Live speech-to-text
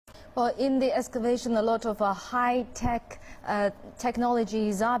Well, in the excavation, a lot of high-tech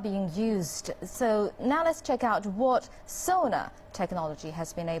technologies are being used. So now let's check out what Sonar technology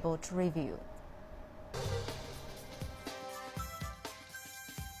has been able to review.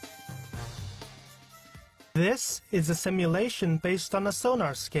 This is a simulation based on a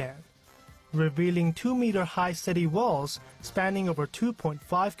sonar scan, revealing 2-meter-high city walls spanning over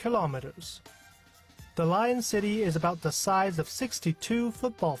 2.5 kilometers. The Lion City is about the size of 62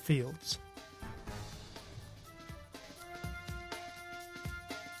 football fields.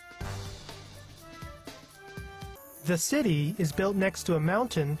 The city is built next to a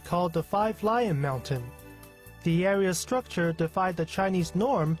mountain called the Five Lion Mountain. The area's structure defied the Chinese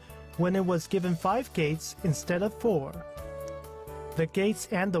norm when it was given 5 gates instead of 4. The gates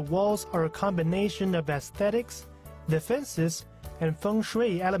and the walls are a combination of aesthetics, defenses, and feng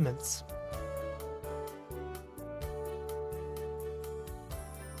shui elements.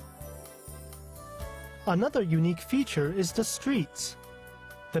 Another unique feature is the streets.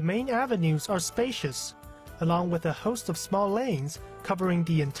 The main avenues are spacious, along with a host of small lanes covering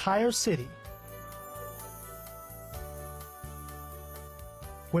the entire city.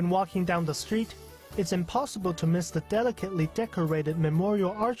 When walking down the street, it's impossible to miss the delicately decorated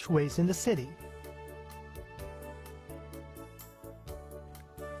memorial archways in the city.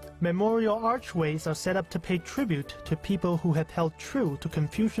 Memorial archways are set up to pay tribute to people who have held true to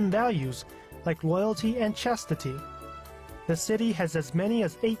Confucian values like loyalty and chastity. The city has as many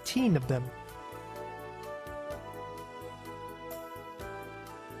as 18 of them.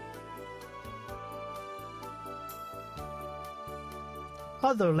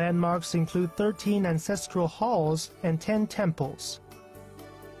 Other landmarks include 13 ancestral halls and 10 temples.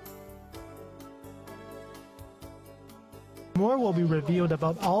 More will be revealed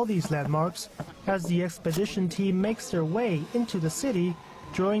about all these landmarks as the expedition team makes their way into the city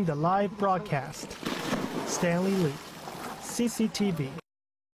during the live broadcast. Stanley Lee, CCTV.